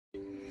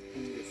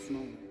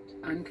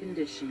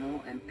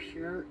Unconditional and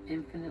pure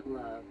infinite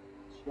love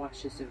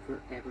washes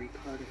over every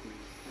part of me.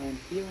 I am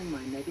healing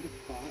my negative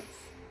thoughts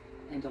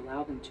and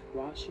allow them to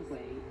wash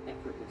away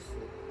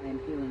effortlessly. I am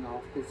healing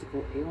all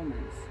physical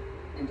ailments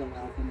and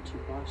allow them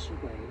to wash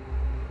away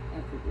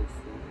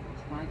effortlessly.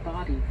 My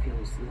body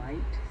feels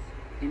light,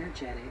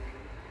 energetic,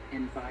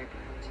 and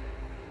vibrant.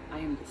 I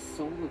am the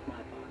soul of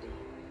my body,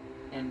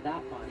 and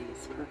that body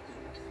is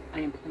perfect.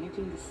 I am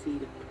planting the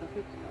seed of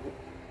perfect health,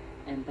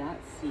 and that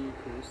seed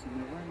grows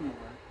more and more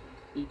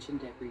each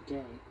and every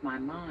day. My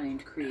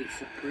mind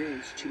creates a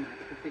bridge to my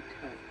perfect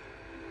health,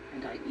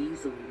 and I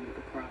easily move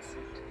across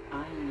it.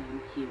 I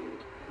am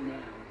healed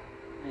now.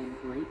 I am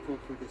grateful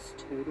for this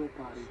total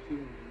body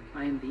healing.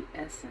 I am the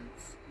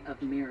essence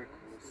of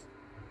miracles.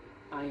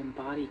 I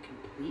embody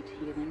complete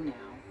healing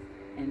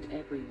now and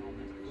every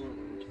moment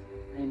forward.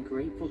 I am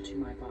grateful to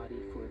my body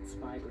for its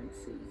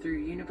vibrancy. Through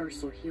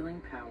universal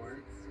healing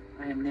power,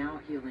 I am now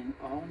healing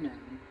all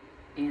known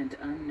and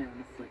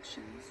unknown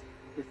afflictions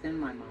within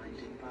my mind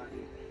and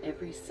body.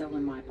 Every cell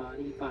in my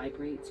body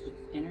vibrates with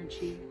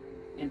energy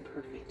and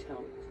perfect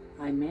health.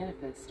 I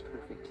manifest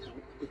perfect health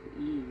with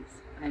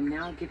ease. I am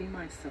now giving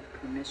myself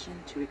permission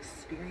to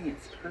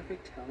experience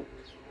perfect health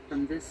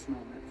from this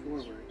moment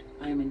forward.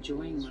 I am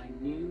enjoying my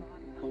new,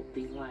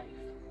 healthy life.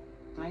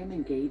 I am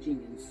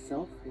engaging in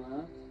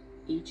self-love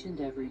each and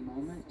every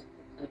moment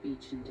of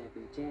each and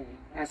every day.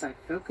 As I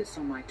focus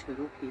on my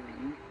total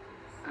healing,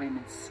 I am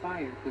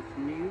inspired with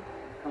new,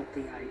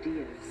 healthy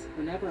ideas.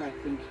 Whenever I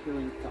think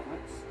healing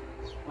thoughts,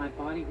 my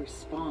body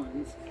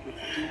responds with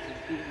deeper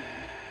healing.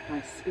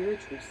 My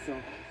spiritual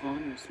self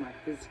honors my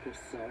physical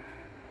self,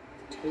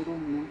 total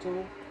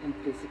mental and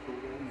physical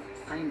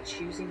wellness. I am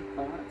choosing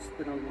thoughts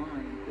that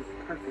align with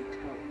perfect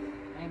health.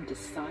 I am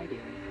deciding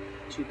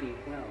to be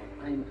well.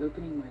 I am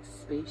opening my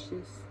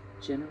spacious,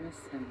 generous,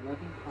 and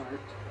loving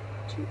heart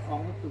to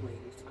all of the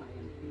ways I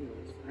am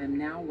healed. I am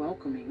now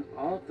welcoming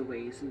all of the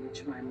ways in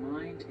which my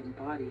mind and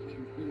body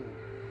can heal.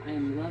 I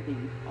am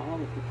loving all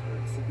of the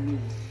parts of me.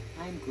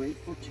 I am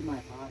grateful to my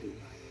body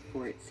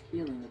for its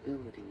healing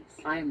abilities.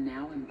 I am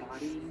now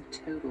embodying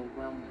total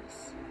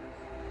wellness.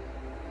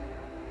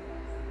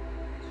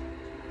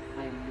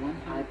 I am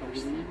one I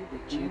believe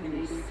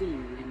rejuvenated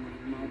in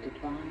my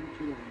divine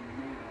healing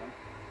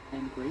now. I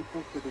am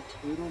grateful for the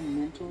total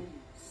mental,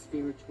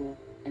 spiritual,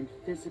 and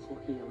physical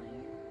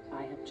healing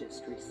I have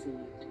just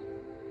received.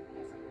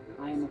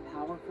 I am a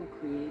powerful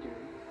creator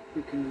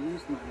who can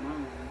use my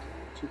mind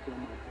to heal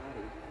my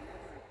body.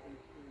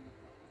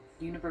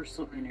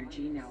 Universal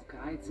energy now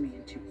guides me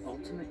into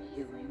ultimate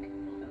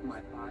healing of my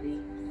body,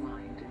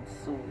 mind, and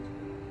soul.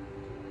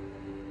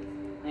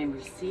 I am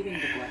receiving the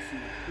blessing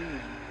of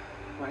healing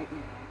right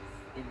now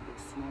in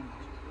this moment.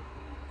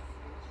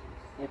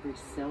 Every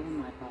cell in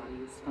my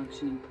body is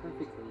functioning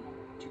perfectly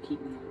to keep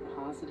me in a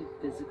positive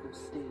physical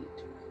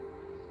state.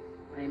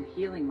 I am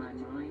healing my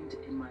mind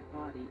and my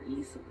body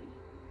easily.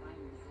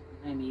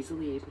 I am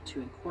easily able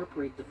to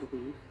incorporate the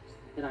belief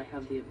that I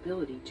have the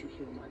ability to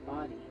heal my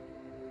body.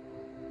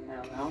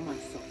 I allow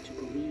myself to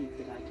believe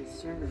that I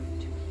deserve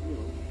to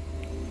heal.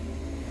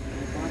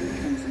 My body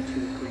comes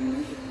into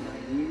agreement with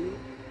my new,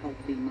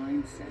 healthy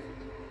mindset.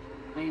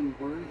 I am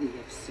worthy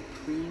of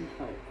supreme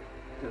health,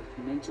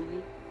 both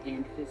mentally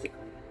and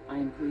physically. I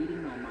am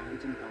greeting my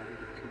mind and body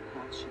with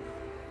compassion.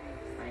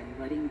 I am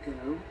letting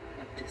go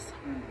of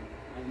disharmony.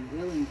 I am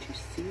willing to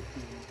see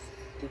things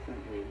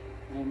differently.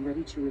 I am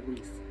ready to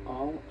release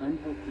all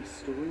unhealthy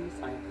stories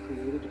I have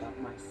created about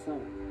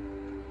myself,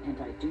 and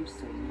I do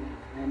so now.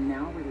 I am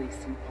now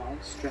releasing all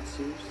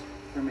stressors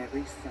from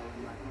every cell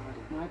in my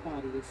body. My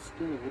body is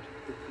filled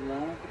with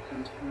love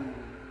and harmony.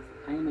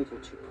 I am able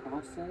to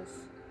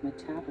process,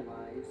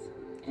 metabolize,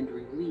 and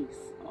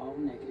release all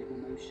negative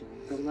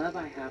emotions. The love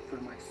I have for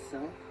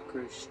myself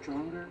grows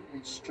stronger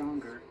and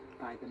stronger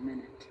by the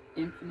minute.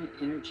 Infinite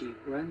energy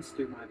runs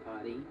through my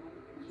body,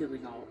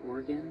 healing all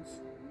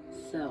organs,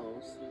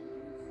 cells,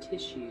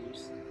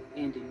 tissues,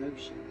 and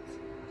emotions.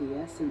 The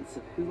essence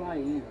of who I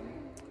am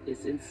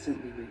is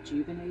instantly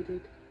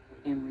rejuvenated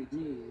and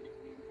renewed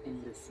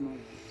in this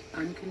moment.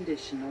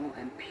 Unconditional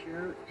and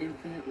pure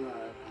infinite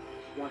love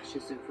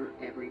washes over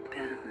every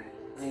part of me.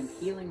 I am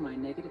healing my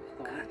negative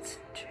thoughts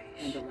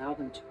and allow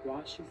them to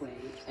wash away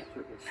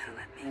effortlessly.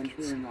 I am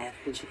healing all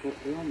physical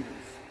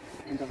ailments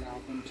and allow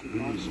them to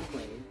wash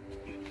away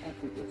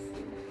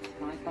effortlessly.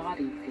 My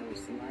body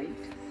feels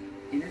light,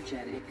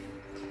 energetic,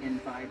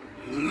 and vibrant.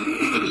 I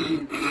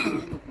am the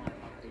soul of my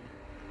body,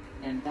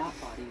 and that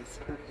body is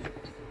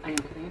perfect. I am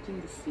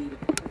planting the seed of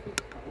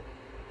perfect health,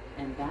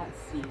 and that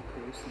seed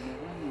grows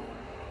more and more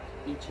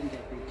each and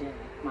every day.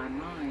 My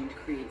mind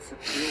creates a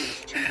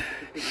bridge to my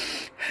perfect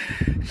health,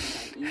 and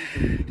I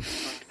easily move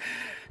across it.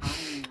 I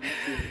am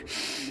healed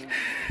now.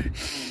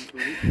 I am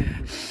grateful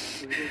for this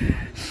total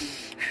body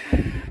healing.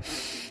 I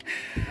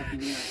am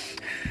the essence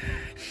of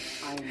miracles.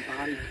 I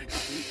embody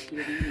complete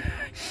healing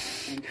now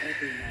and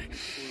every moment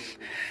forward.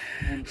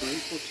 I am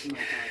grateful to my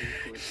body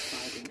for its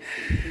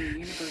vibrancy. Through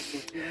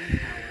universal healing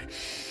power,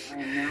 I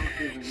am now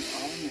healing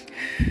all known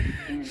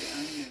and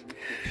unknown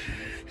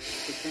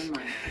afflictions within my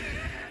mind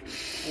and body.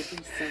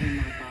 Every cell in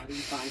my body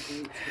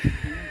vibrates with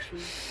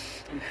energy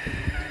and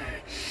perfect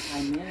health.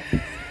 I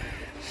manifest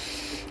perfect health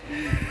with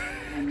ease.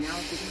 I am now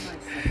giving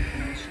myself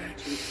permission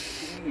to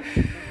experience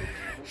perfect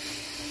health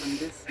from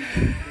this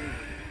moment forward.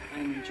 I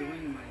am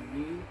enjoying my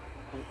new,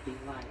 healthy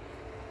life.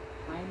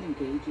 I am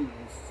engaging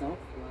in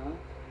self-love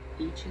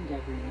each and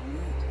every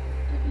moment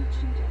of each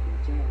and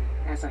every day.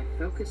 As I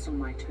focus on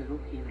my total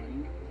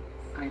healing,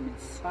 I am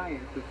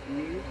inspired with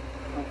new,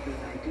 healthy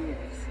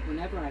ideas.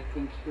 Whenever I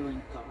think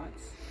healing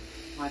thoughts,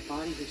 my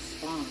body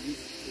responds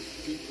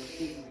with deeper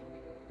healing.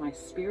 My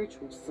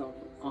spiritual self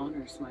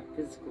honors my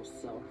physical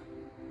self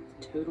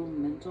with total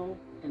mental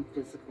and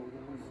physical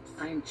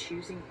wellness. I am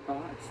choosing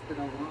thoughts that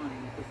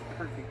align with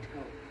perfect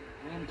health.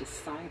 I am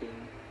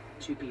deciding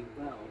to be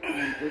well. I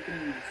am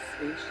opening my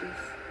spacious,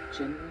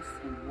 generous,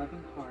 and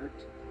loving heart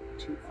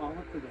to all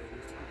of the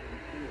ways I am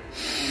healed.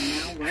 I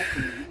am now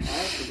welcoming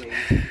all of the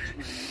ways in which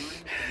my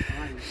mind and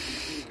body can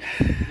heal.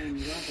 I am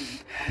loving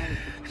all of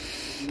the parts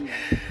of me.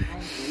 I am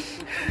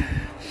grateful for my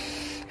body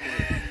for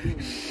its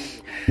healing ability.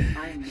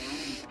 I am now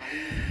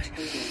embodying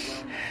total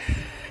wellness.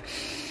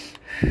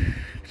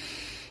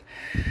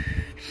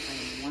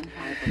 I am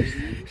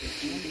 100%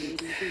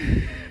 rejuvenated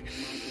in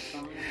my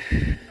divine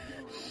healing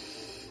now.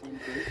 I am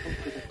grateful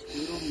for the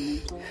total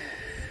mental,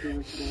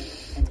 spiritual,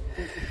 and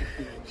physical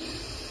healing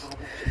I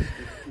have just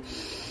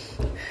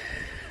received.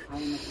 I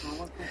am a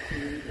powerful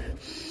creator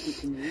who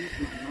can use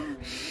my mind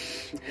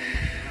to heal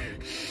my body.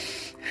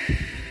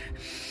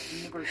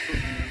 Universal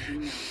energy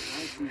now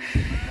guides me to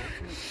the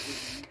ultimate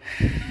healing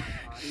of my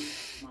body,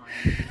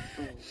 mind, and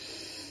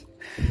soul.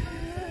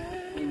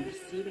 I am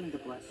receiving the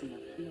blessing of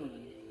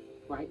healing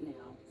right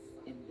now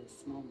in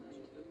this moment.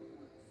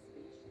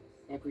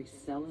 Every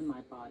cell in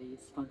my body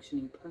is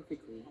functioning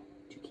perfectly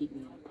to keep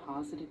me in a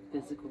positive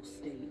physical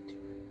state.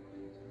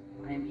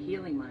 I am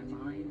healing my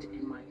mind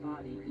and my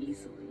body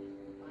easily.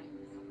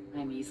 I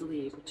am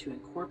easily able to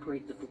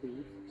incorporate the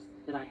belief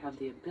that I have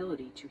the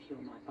ability to heal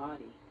my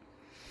body.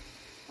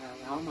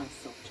 I allow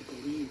myself to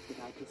believe that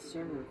I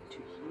deserve to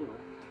heal.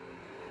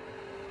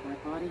 My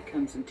body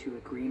comes into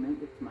agreement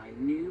with my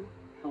new,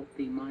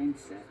 healthy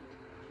mindset.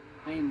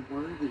 I am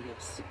worthy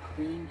of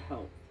supreme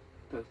health,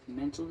 both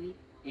mentally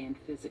and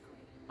physically.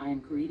 I am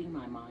greeting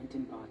my mind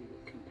and body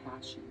with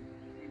compassion.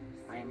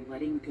 I am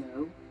letting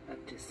go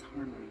of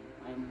disharmony.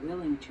 I am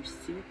willing to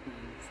see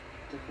things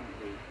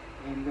differently.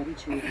 I am ready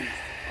to release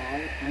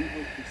all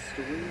unhealthy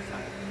stories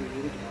I have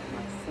created about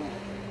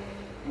myself,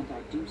 and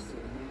I do so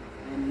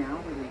now. I am now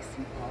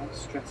releasing all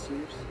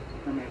stressors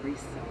from every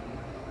cell in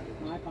my body.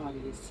 My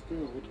body is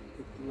filled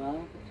with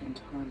love and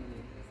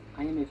harmony.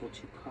 I am able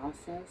to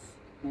process,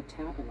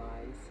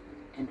 metabolize,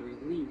 and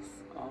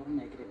release all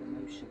negative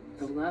emotions.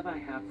 The love I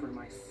have for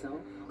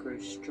myself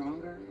grows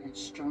stronger and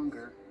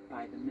stronger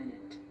by the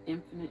minute.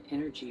 Infinite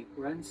energy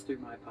runs through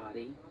my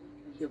body,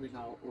 healing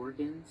all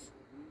organs,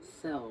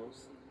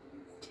 cells,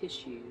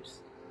 tissues,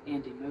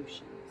 and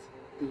emotions.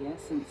 The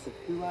essence of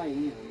who I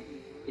am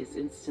is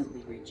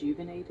instantly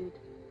rejuvenated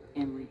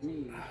and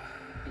renewed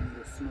in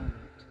this moment.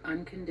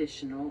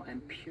 Unconditional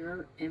and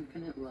pure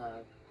infinite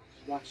love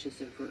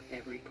washes over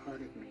every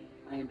part of me.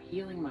 I am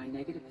healing my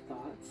negative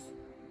thoughts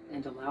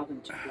and allow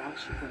them to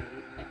wash away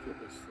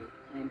effortlessly.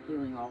 I am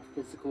healing all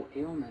physical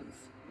ailments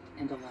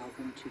and allow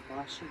them to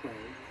wash away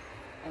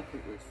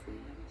effortlessly.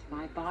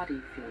 My body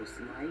feels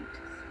light,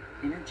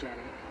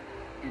 energetic,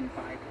 and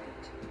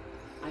vibrant.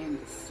 I am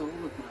the soul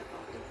of my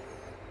body,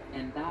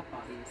 and that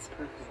body is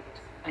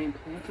perfect. I am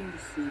planting the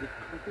seed of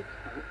perfect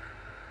health,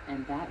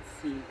 and that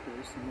seed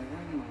grows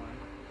more and more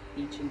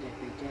each and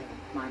every day.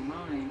 My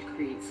mind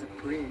creates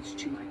a bridge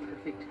to my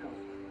perfect health,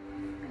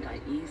 and I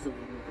easily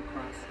move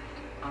across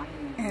it. I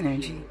am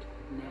energy. healed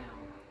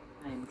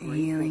now. I am grateful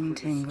Healing for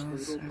this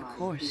tingles total are body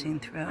coursing healing.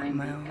 throughout I am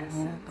my the whole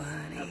essence of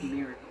body.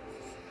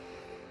 miracles.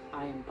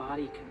 I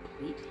embody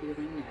complete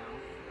healing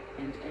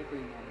now and every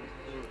moment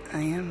forward. I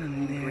am a I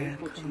am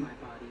grateful to miracle.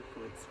 my body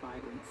for its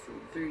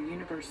vibrancy. Through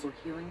universal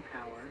healing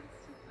power,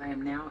 I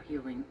am now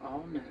healing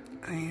all known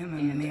I am a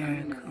and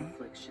miracle. unknown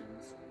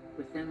afflictions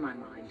within my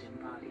mind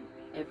and body.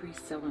 Every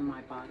cell in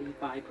my body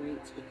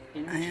vibrates with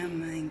energy I am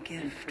my and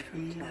gift perfect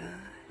from health. God.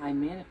 I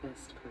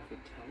manifest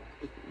perfect health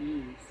with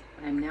ease.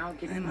 I am now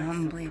giving I'm myself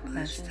humbly permission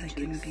blessed I to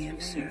can be of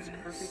experience service.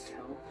 perfect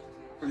health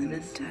from I'm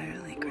this entirely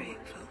moment forward.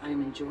 grateful. I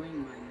am enjoying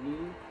my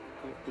new,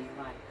 healthy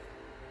life.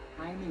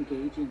 I am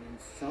engaging in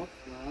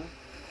self-love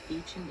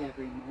each and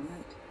every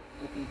moment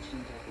of each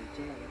and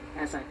every day.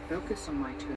 As I focus on my